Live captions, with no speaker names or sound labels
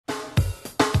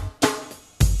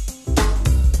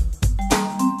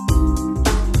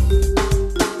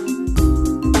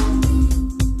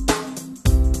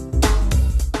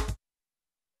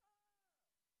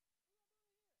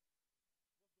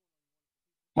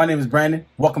My name is Brandon.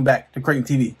 Welcome back to Crayton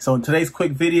TV. So in today's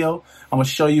quick video, I'm going to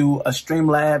show you a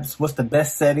Streamlabs, what's the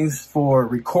best settings for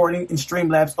recording in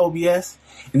Streamlabs OBS.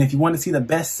 And if you want to see the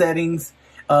best settings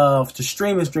to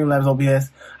stream in Streamlabs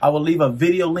OBS, I will leave a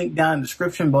video link down in the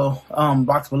description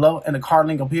box below and a card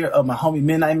link up here of my homie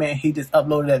Midnight Man. He just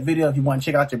uploaded that video if you want to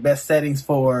check out your best settings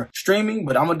for streaming,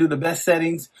 but I'm going to do the best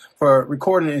settings for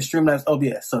recording in Streamlabs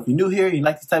OBS. So if you're new here, you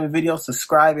like this type of video,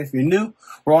 subscribe if you're new.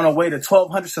 We're on our way to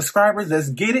 1,200 subscribers. Let's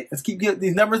get it. Let's keep getting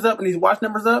these numbers up and these watch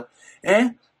numbers up,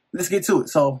 and let's get to it.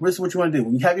 So this is what you want to do.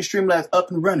 When you have your Streamlabs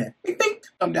up and running,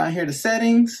 come down here to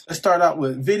settings. Let's start out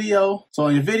with video. So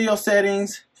in your video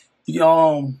settings, you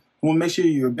want to make sure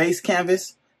your base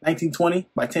canvas 1920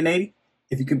 by 1080.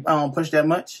 If you can push that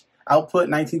much. Output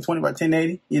 1920 by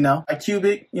 1080. A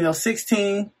cubic,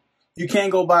 16. You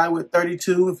can go by with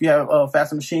 32 if you have a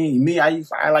faster machine. Me, I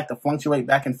like to fluctuate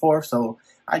back and forth, so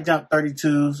I jump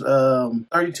 32s,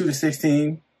 32 to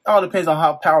 16. All depends on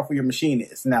how powerful your machine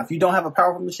is. Now, if you don't have a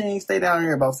powerful machine, stay down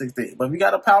here about 16. But if you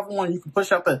got a powerful one, you can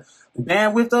push out the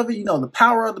bandwidth of it, the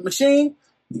power of the machine,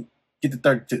 get to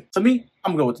 32. So me,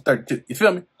 I'm going to go with the 32. You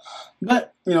feel me?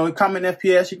 But, common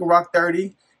FPS, you can rock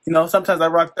 30. Sometimes I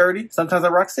rock 30. Sometimes I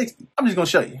rock 60. I'm just going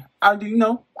to show you. I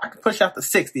can push out to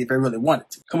 60 if I really wanted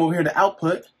to. Come over here to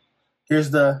output.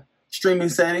 Here's the streaming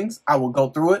settings. I will go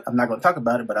through it. I'm not going to talk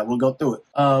about it, but I will go through it.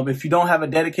 If you don't have a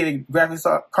dedicated graphics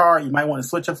card, you might want to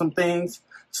switch up some things.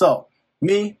 So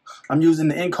me, I'm using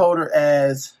the encoder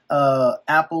as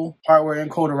Apple hardware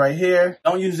encoder right here.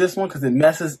 Don't use this one because it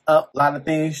messes up a lot of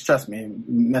things. Trust me, it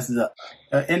messes up.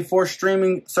 Enforced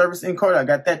streaming service encoder, I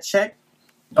got that checked.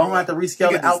 Don't have to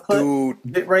rescale the output.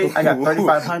 Bitrate, I got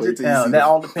 3500. That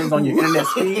all depends on your internet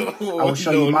speed. I will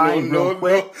show you mine real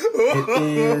quick. It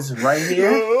is right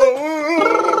here.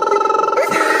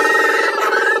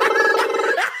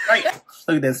 Right.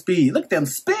 Look at that speed. Look at them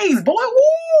speeds, boy.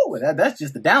 Woo! That's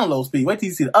just the download speed. Wait till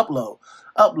you see the upload.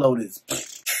 Upload is,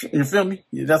 you feel me?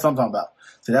 Yeah, that's what I'm talking about.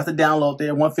 So that's the download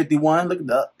there, 151. Look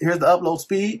at here's the upload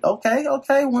speed. Okay,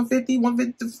 150,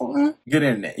 154. Good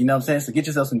internet, you know what I'm saying? So get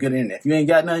yourself some good internet. If you ain't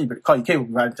got none, you better call your cable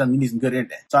provider and tell them you need some good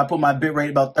internet. So I put my bit rate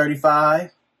about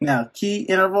 35. Now, key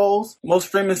intervals. Most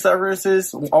streaming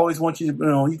services always want you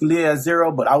to, you can leave it at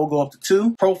 0, but I will go up to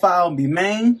 2. Profile and be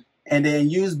main, and then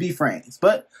use B-frames.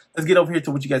 But let's get over here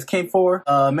to what you guys came for.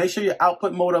 Make sure your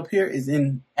output mode up here is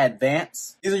in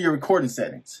advanced. These are your recording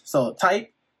settings. So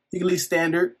type. You can leave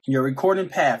standard. Your recording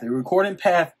path. Your recording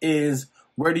path is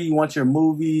where do you want your your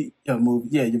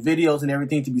videos and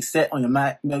everything to be set on your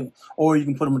Mac, or you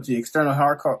can put them into the external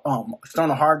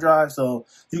hard drive. So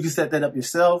you can set that up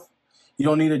yourself. You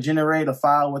don't need to generate a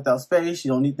file without space.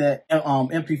 You don't need that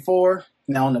MP4.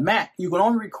 Now on the Mac, you can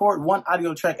only record one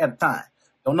audio track at a time.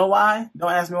 Don't know why?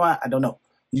 Don't ask me why. I don't know.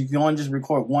 You can only just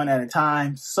record one at a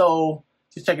time. So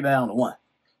just check it out on the one.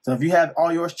 So if you have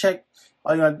all yours checked,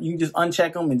 you can just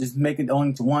uncheck them and just make it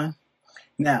only to one.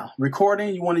 Now,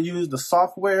 recording, you want to use the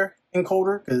software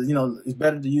encoder because, it's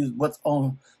better to use what's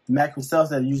on the Mac itself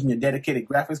than using your dedicated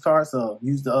graphics card. So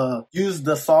use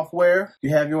the software.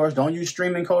 You have yours. Don't use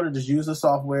stream encoder. Just use the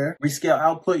software. Rescale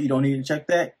output. You don't need to check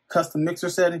that. Custom mixer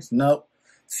settings. Nope.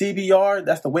 CBR,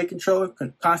 that's the weight control,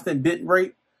 constant bit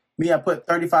rate. Me, I put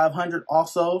 3500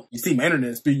 also. You see my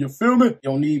internet speed. You feel me? You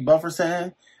don't need buffer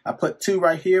setting. I put 2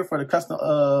 right here for the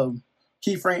custom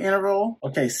keyframe interval.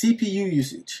 Okay, CPU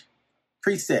usage.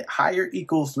 Preset, higher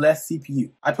equals less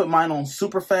CPU. I put mine on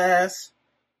super fast,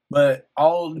 but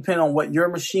all depend on what your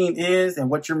machine is and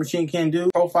what your machine can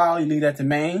do. Profile, you leave that to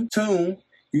main. Tune,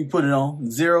 you put it on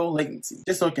 0 latency.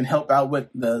 Just so it can help out with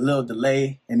the little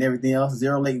delay and everything else,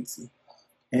 0 latency.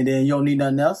 And then you don't need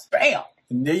nothing else. Bam!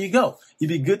 And there you go. You'll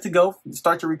be good to go.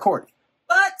 Start your recording.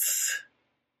 But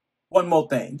one more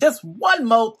thing. Just one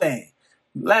more thing.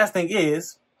 Last thing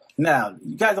is, now,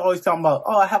 you guys are always talking about,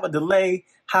 I have a delay.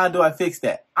 How do I fix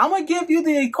that? I'm going to give you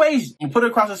the equation and put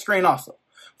it across the screen also.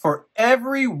 For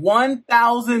every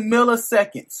 1,000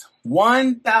 milliseconds,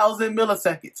 1,000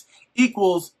 milliseconds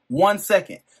equals 1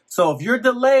 second. So if you're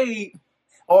delayed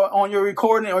or on your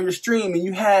recording or your stream and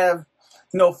you have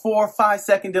 4 or 5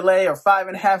 second delay or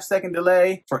 5.5 second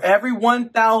delay, for every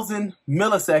 1,000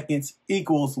 milliseconds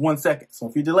equals 1 second. So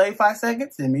if you delay 5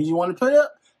 seconds, it means you want to put it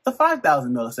up to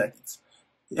 5,000 milliseconds.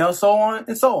 So on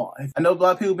and so on. I know a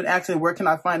lot of people have been asking, where can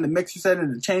I find the mixer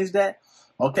setting to change that?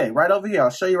 Okay, right over here. I'll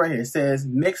show you right here. It says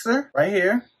mixer right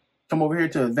here. Come over here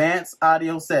to advanced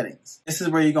audio settings. This is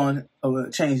where you're going to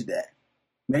change that.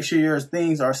 Make sure your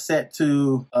things are set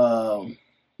to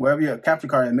wherever your capture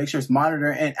card is. Make sure it's monitor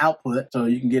and output so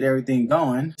you can get everything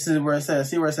going. This is where it says,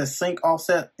 see where it says sync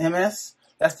offset MS?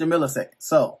 That's the millisecond.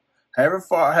 So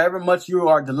however much you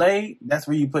are delayed, that's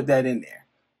where you put that in there.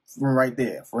 from right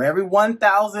there. For every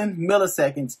 1,000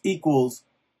 milliseconds equals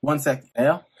 1 second.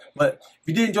 Yeah. But if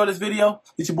you did enjoy this video,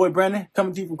 it's your boy Brandon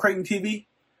coming to you from Crayton TV.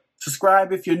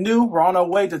 Subscribe if you're new. We're on our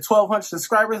way to 1,200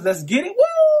 subscribers. Let's get it.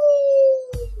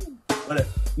 Woo! But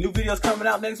new videos coming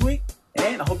out next week.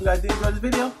 And I hope you guys did enjoy this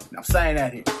video. And I'm signing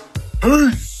out here.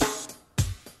 Peace.